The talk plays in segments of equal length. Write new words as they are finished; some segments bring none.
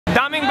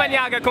Daming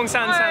banyaga kung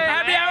saan saan.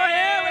 Happy hour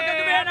here! Welcome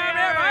to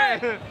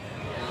Vietnam!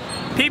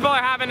 People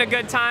are having a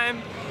good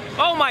time.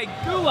 Oh my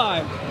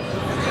gulai!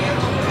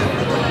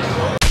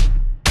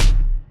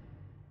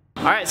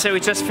 Alright, so we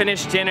just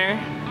finished dinner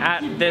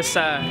at this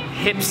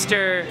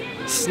hipster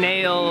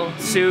snail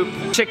soup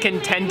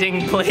chicken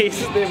tending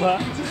place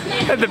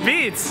at the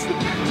beats.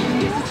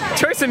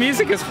 Choice of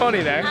music is funny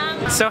there.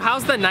 So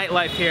how's the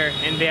nightlife here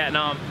in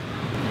Vietnam?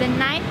 The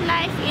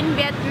nightlife in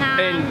Vietnam,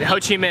 In Ho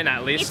Chi Minh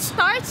at it least.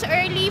 starts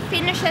early,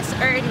 finishes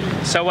early.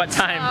 So what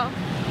time?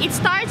 So it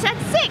starts at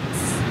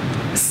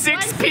 6.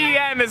 6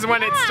 p.m. is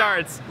when it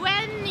starts.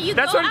 When you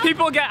That's go when out,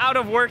 people get out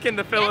of work in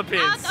the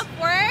Philippines. get out of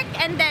work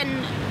and then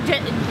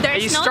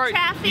there's no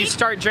traffic. You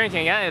start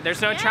drinking, yeah. There's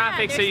no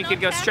traffic, so there's you no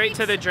could go straight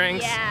to the traffic,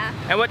 drinks. yeah.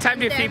 And what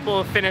time And do then-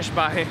 people finish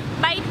by?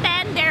 By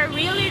 10, they're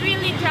really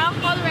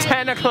drunk already.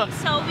 10 o'clock.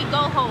 So we go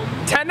home.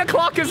 10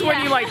 o'clock is when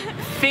you Yeah. like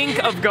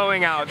think of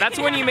going out. That's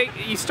when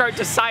you start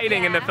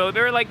deciding in the Yeah.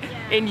 Philippines. Or like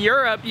in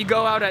Europe, you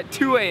go out at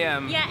 2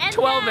 a.m., Yeah, and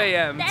 12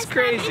 a.m. The It's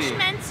crazy.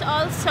 establishments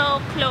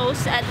also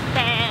close at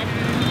 10.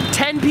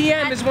 10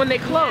 p.m. is when they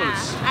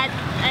close. Yeah,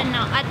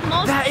 at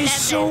most That 11. is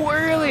so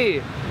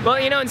early. Well,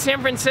 you know, in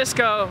San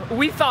Francisco,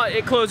 we thought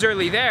it closed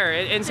early there.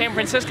 In San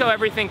Francisco,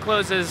 everything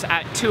closes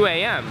at 2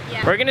 a.m.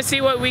 Yeah. We're gonna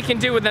see what we can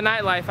do with the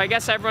nightlife. I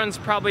guess everyone's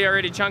probably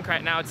already drunk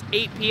right now. It's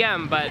 8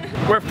 p.m., but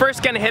we're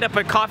first gonna hit up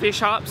a coffee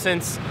shop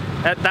since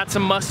that's a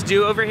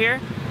must-do over here.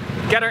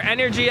 Get our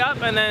energy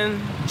up and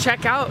then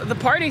check out the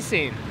party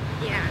scene.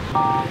 Yeah.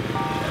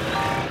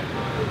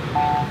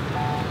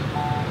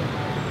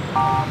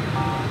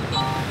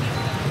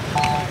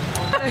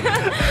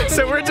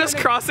 So we're just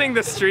crossing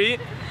the street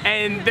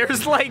and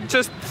there's like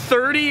just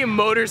 30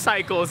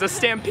 motorcycles, a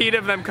stampede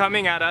of them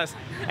coming at us.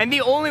 And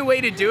the only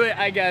way to do it,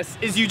 I guess,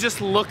 is you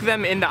just look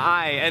them in the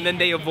eye and then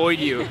they avoid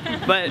you.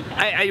 But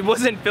I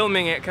wasn't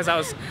filming it because I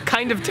was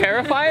kind of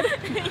terrified.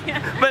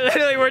 Yeah. But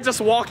literally we're just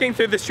walking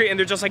through the street and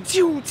they're just like,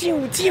 "Tew,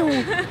 tew, tew."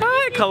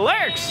 Hi,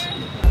 Clerks.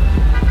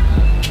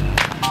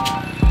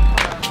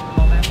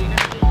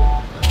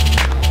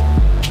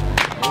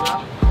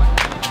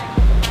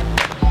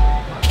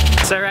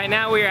 So right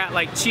now we're at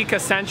like Chica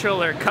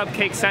Central or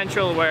Cupcake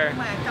Central where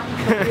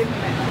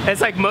it's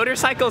like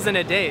motorcycles and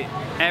a date.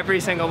 Every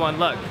single one.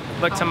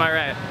 Look to my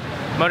right.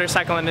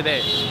 Motorcycle and a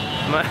date.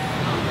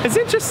 It's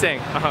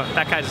interesting. Oh,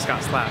 that guy just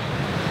got slapped.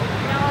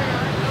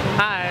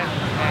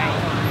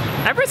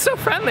 Hi. Everyone's so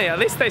friendly. At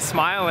least they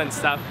smile and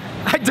stuff.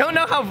 I don't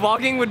know how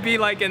vlogging would be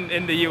like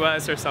in the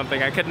US or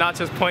something. I could not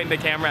just point the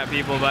camera at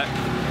people, but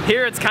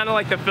here it's kind of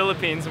like the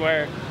Philippines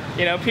where,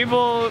 you know,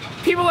 people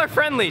are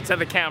friendly to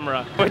the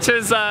camera, which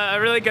is a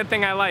really good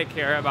thing I like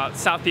here about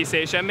Southeast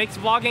Asia. It makes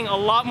vlogging a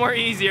lot more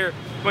easier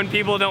when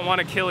people don't want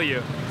to kill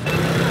you.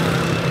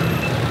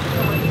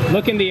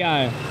 Look in the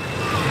eye.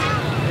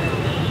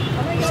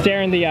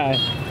 Stare in the eye.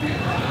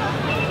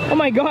 Oh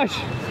my gosh!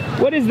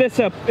 What is this?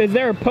 Is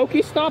there a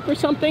Pokestop or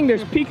something?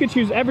 There's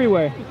Pikachus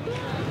everywhere.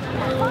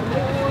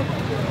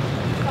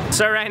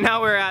 So right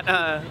now we're at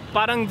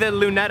Parang the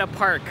Luneta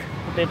Park,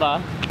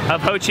 diba?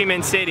 Of Ho Chi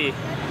Minh City.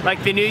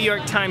 Like the New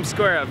York Times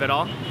Square of it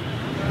all.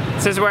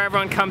 This is where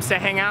everyone comes to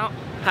hang out,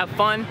 have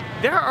fun.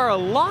 There are a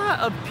lot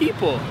of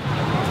people.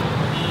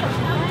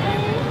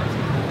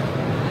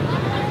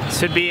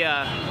 This would be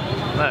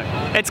look,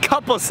 it's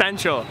couple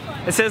central.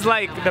 This is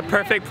like the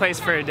perfect place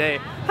for a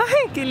date.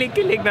 Hi,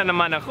 kilig-kilig na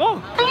naman ako.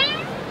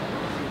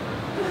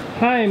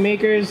 Hi,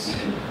 makers.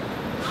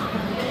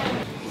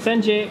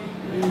 Sanjay.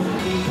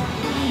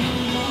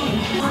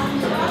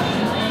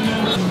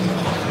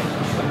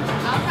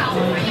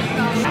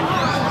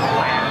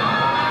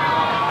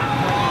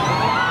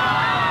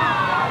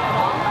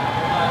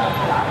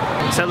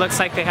 So it looks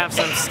like they have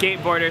some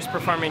skateboarders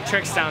performing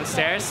tricks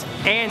downstairs.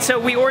 And so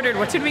we ordered,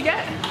 what did we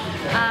get?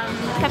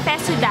 Cafe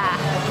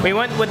Suda. We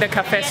went with the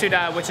Cafe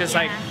Suda, which is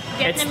like,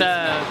 it's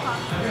the,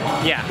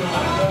 yeah,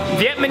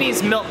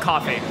 Vietnamese milk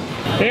coffee.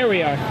 There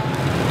we are.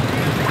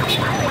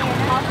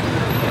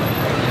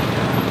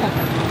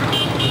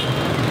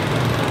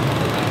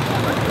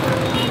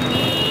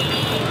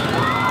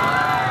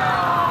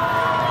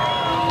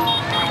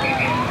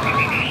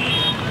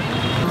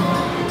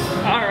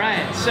 All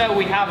right, so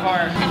we have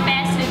our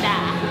Cafe Suda.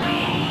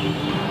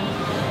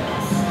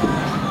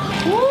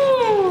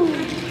 Woo!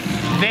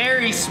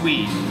 Very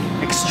sweet,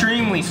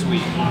 extremely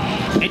sweet.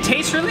 It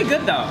tastes really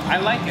good though, I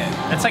like it.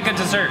 It's like a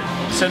dessert.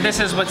 So this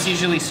is what's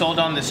usually sold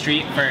on the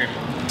street for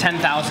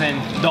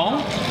 10,000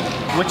 dong,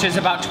 which is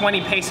about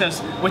 20 pesos,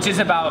 which is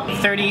about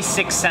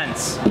 36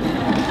 cents.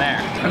 There.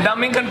 Ang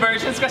daming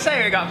conversions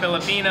kasi we got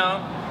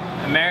Filipino,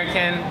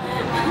 American,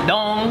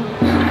 dong.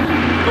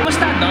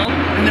 Kumusta dong?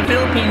 In the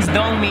Philippines,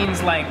 dong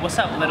means like, what's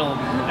up little,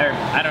 or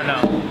I don't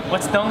know.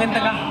 What's dong in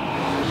Tagalog?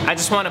 I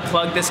just want to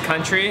plug this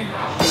country.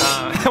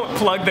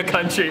 Plug the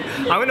country.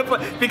 I'm gonna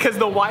plug, because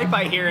the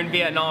Wi-Fi here in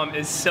Vietnam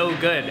is so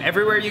good.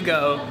 Everywhere you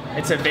go,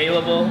 it's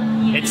available,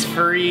 it's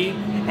free,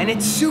 and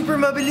it's super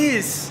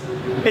mabilis.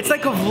 It's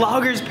like a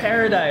vlogger's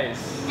paradise.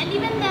 And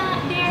even their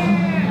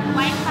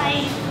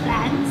Wi-Fi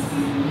plans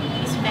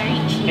is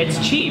very cheap. It's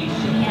cheap.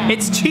 Yeah.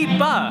 It's cheap,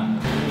 bah.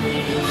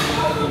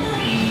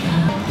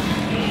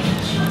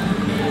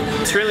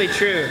 It's really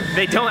true.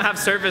 They don't have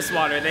service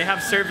water, they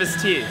have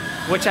service tea,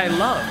 which I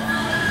love.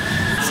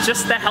 It's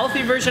just the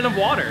healthy version of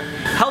water.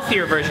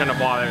 Healthier version of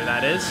water,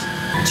 that is.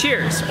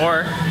 Cheers,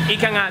 or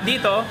ika nga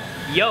dito,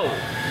 yo.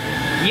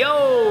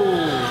 Yo!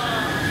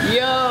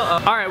 Yo!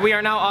 Alright, we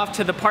are now off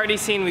to the party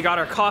scene. We got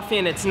our coffee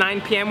and it's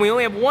 9 p.m. We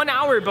only have 1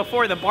 hour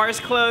before the bars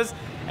close.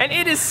 And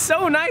it is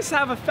so nice to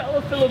have a fellow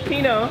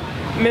Filipino,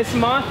 Miss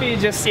Mafi,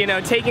 just, you know,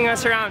 taking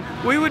us around.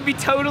 We would be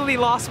totally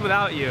lost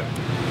without you.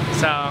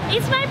 So.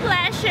 It's my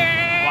pleasure.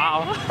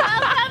 Wow.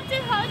 Welcome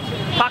to Ho Chi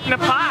Minh. Pak na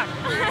pak.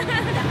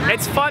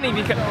 It's funny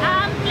because.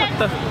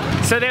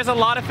 So there's a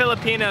lot of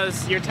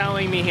Filipinos, you're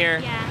telling me here,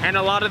 yeah. And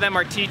a lot of them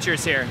are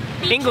teachers here.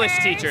 English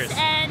teachers.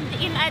 And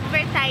in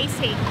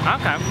advertising.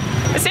 Okay.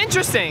 It's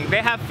interesting.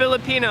 They have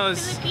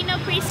Filipinos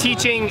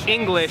teaching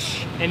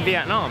English in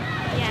Vietnam.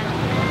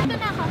 Yeah. Ito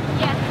na ako.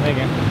 Yeah. There you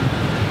go.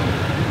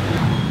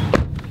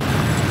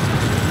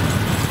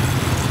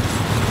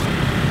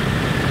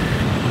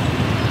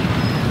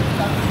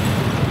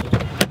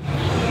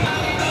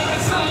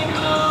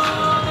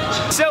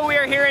 So we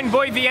are here in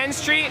Bui Vien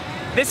Street.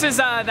 This is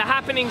the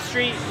happening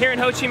street here in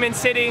Ho Chi Minh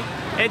City.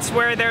 It's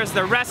where there's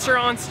the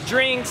restaurants,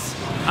 drinks,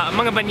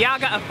 mga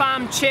banyaga,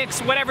 afam, chicks,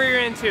 whatever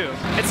you're into.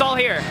 It's all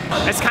here.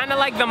 It's kind of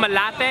like the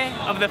Malate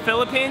of the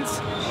Philippines.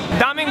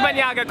 Daming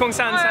banyaga kung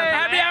saan saan.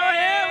 Happy hour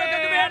here! Welcome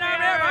to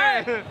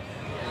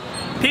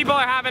Vietnam! People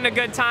are having a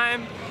good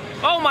time.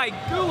 Oh my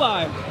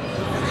gulai!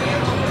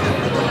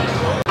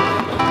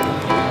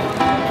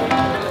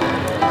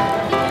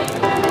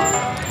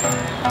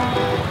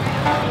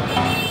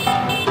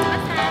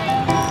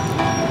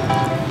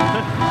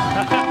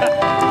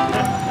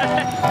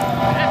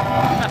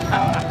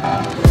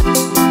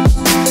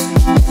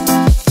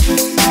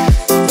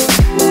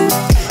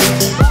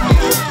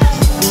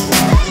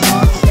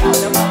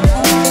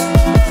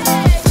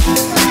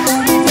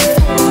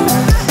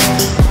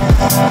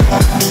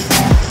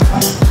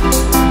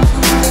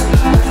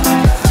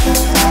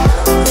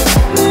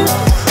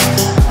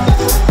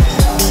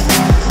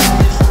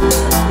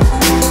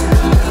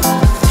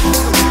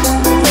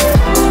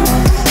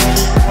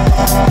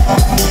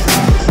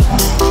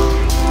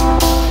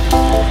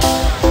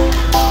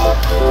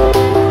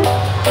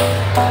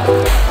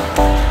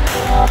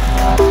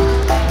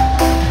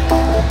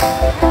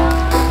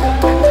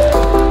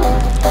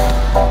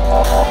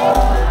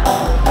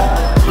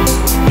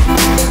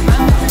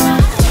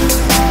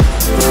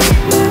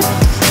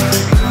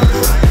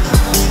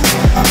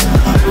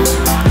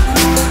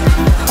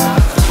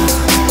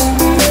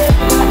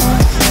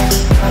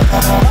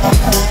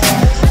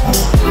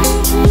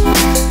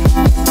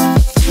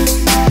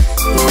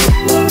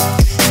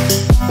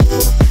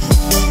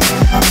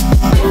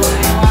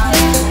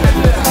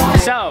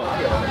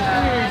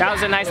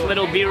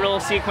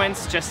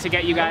 Sequence just to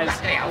get you guys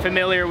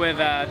familiar with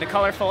the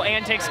colorful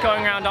antics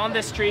going around on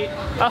this street.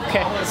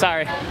 Okay,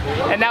 sorry.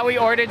 And now we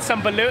ordered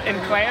some balut and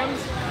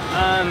clams.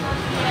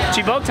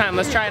 Chibok time,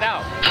 let's try it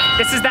out.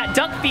 This is that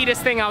duck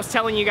fetus thing I was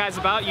telling you guys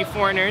about, you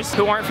foreigners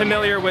who aren't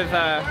familiar with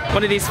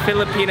one of these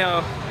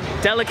Filipino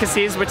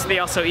delicacies, which they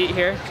also eat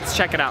here. Let's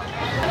check it out.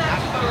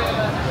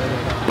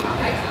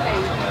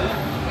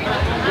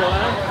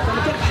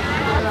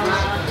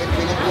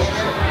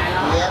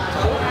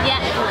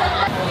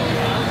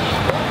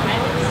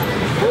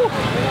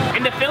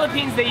 In the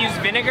Philippines they use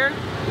vinegar,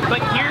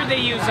 but here they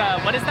use,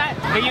 what is that?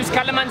 They use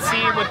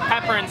calamansi with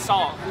pepper and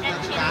salt.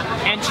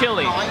 And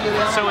chili.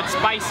 So it's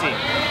spicy.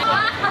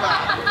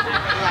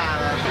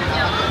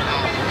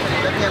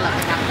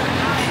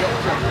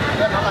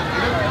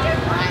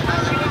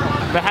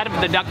 The head of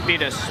the duck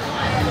fetus.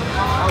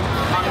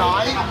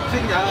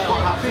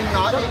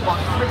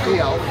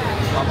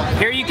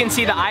 Here you can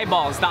see the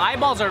eyeballs. The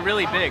eyeballs are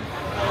really big.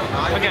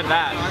 Look at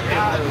that.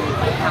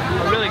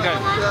 Really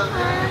good.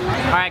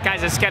 Alright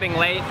guys, it's getting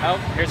late. Oh,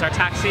 here's our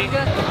taxi.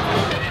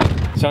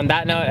 So on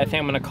that note, I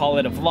think I'm gonna call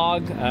it a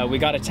vlog. We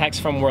got a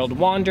text from World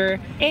Wander,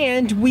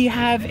 and we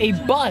have a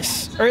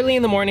bus early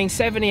in the morning,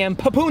 7 a.m.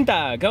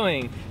 Papunta,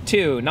 going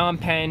to Phnom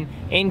Penh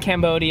in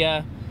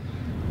Cambodia.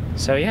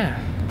 So yeah,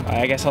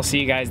 I guess I'll see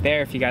you guys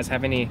there if you guys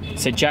have any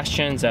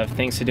suggestions of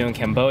things to do in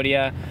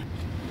Cambodia.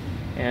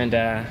 And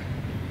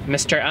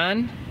Mr.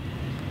 An,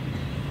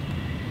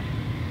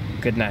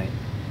 good night.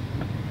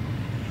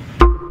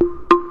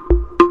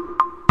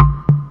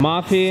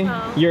 Mafi,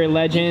 so, you're a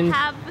legend. We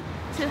have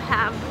to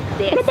have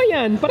this. Ano ba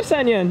yan? Para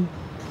saan yan?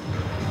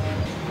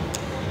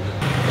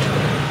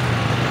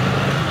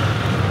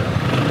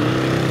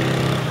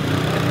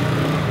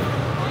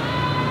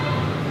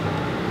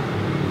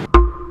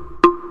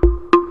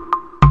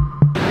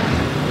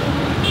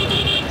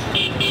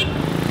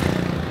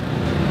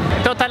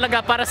 Ito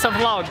talaga para sa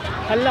vlog.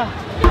 Hala.